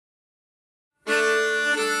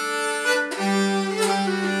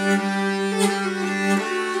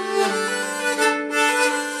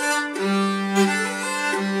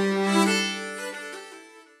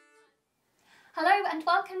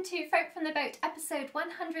to episode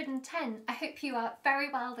 110. I hope you are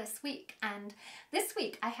very well this week, and this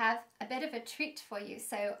week I have a bit of a treat for you.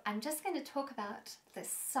 So I'm just going to talk about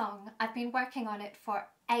this song. I've been working on it for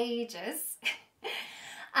ages.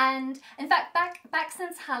 And in fact, back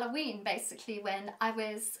since Halloween, basically, when I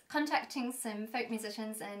was contacting some folk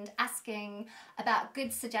musicians and asking about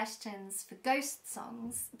good suggestions for ghost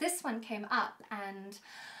songs, this one came up, and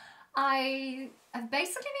I have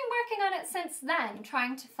basically been working on it since then,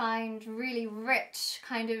 trying to find really rich,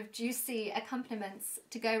 kind of juicy accompaniments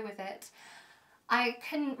to go with it. I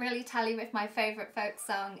couldn't really tell you if my favourite folk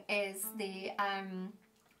song is the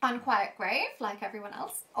Unquiet Grave, like everyone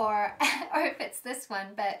else, or if it's this one,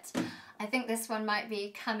 but I think this one might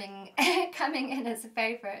be coming in as a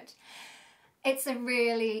favourite. It's a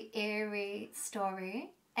really eerie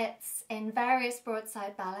story. It's in various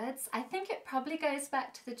broadside ballads. I think it probably goes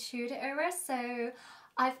back to the Tudor era, so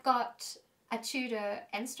I've got a Tudor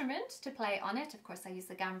instrument to play on it. Of course I use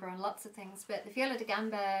the gamba on lots of things, but the viola da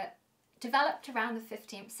gamba developed around the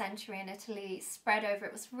 15th century in Italy, spread over.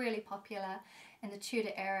 It was really popular in the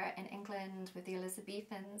Tudor era in England with the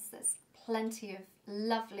Elizabethans. There's plenty of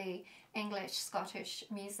lovely English, Scottish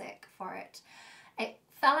music for it. It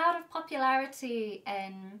fell out of popularity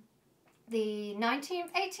in the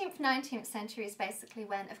 18th, 19th centuries, basically,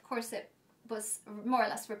 when, of course, it was more or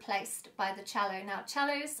less replaced by the cello. Now,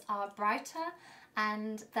 cellos are brighter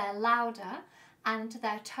and they're louder, and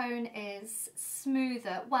their tone is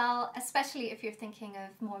smoother. Well, especially if you're thinking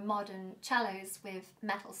of more modern cellos with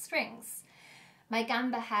metal strings. My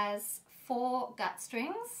gamba has 4 gut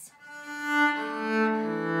strings.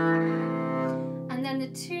 And then the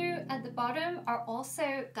 2 at the bottom are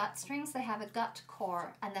also gut strings. They have a gut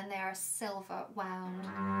core, and then they are silver wound.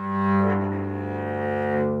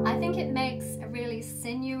 I think it makes a really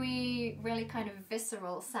sinewy, really kind of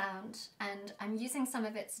visceral sound, and I'm using some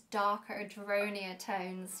of its darker, dronier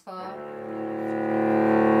tones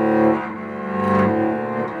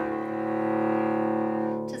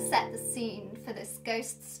to set the scene for this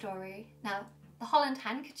ghost story. Now, the Holland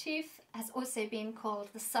Handkerchief has also been called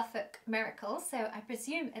the Suffolk Miracle, so I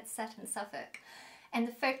presume it's set in Suffolk. In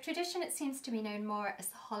the folk tradition, it seems to be known more as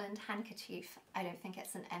the Holland Handkerchief. I don't think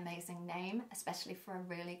it's an amazing name, especially for a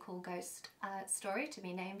really cool ghost story to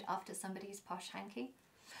be named after somebody's posh hanky.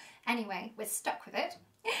 Anyway, we're stuck with it.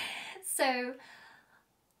 So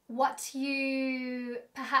what you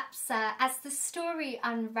perhaps, as the story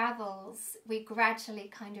unravels, we gradually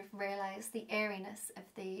kind of realise the eeriness of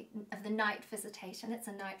the night visitation. It's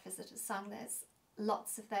a night visitor song. There's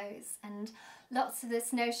lots of those, and lots of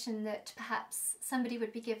this notion that perhaps somebody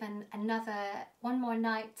would be given one more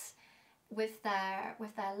night with their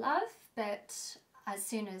love, but as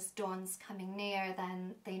soon as dawn's coming near,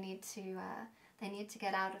 then they need to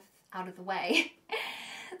get out of the way.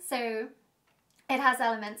 So it has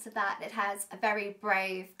elements of that. It has a very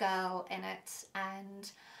brave girl in it,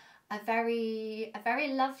 and a very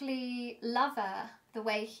lovely lover. The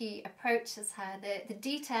way he approaches her, the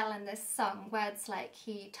detail in this song, words like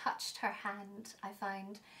 "he touched her hand," I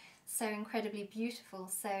find so incredibly beautiful.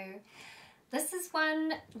 So this is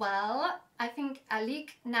one, well, I think I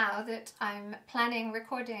leak now that I'm planning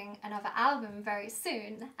recording another album very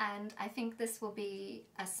soon, and I think this will be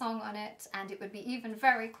a song on it, and it would be even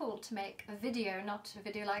very cool to make a video, not a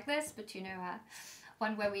video like this, but you know,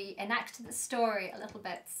 one where we enact the story a little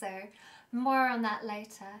bit. So more on that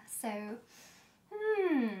later. So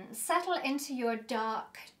settle into your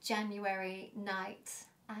dark January night,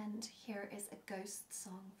 and here is a ghost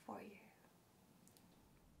song for you.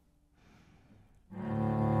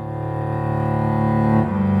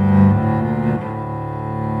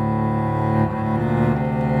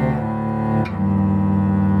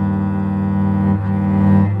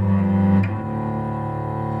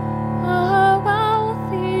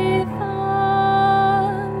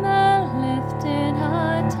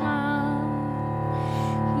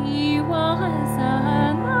 Was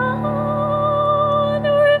a man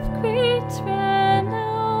with great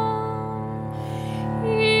renown.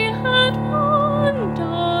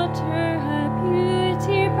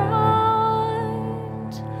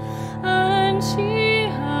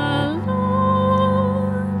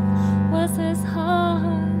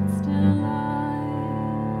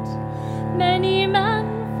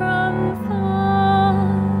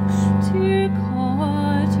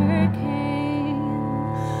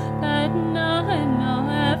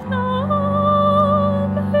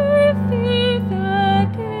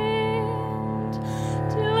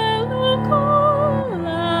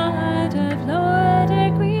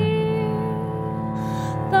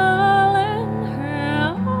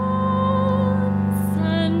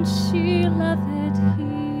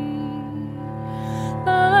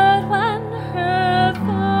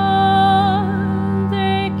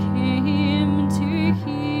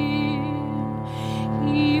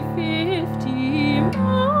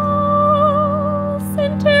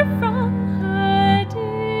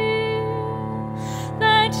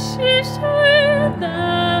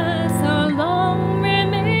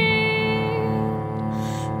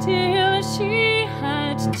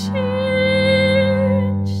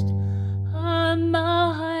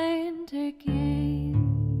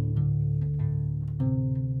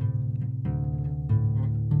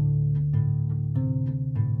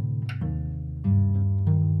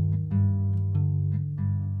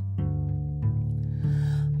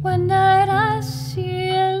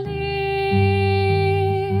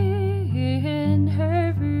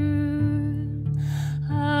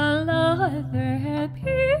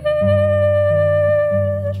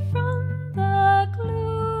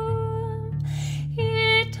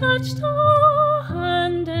 reached a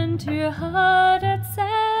hand into her did say,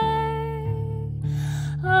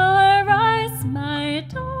 "Arise, my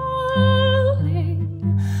darling,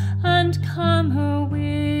 and come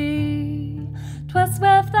away." 'Twas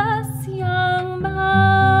with this young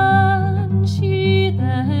man she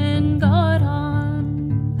then got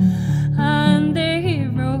on, and they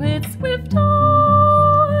rode swifter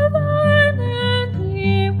than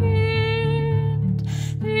any wind.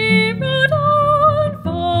 They rode on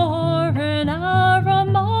for an hour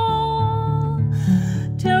more,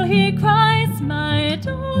 till he cries, "My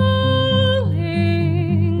darling,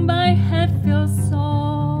 my head feels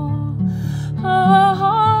sore." A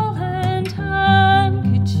Holland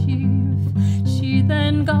handkerchief she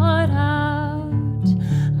then got out,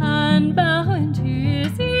 and bound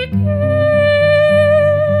his aching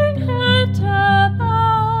head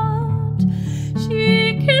about. She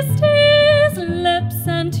kissed his lips,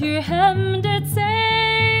 and to him did say,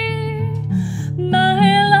 "My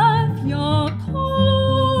love, you're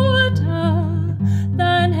colder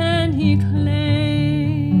than any clay."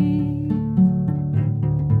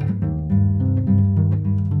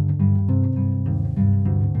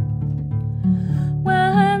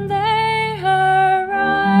 When they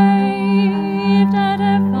arrived at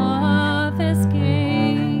her father's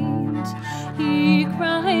gate, he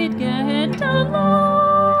cried, "Get down,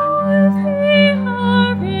 love, the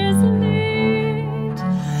hour is late.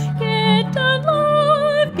 Get down,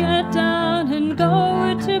 love, get down and go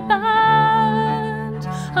to bed.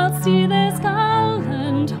 I'll see this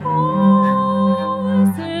gallant horse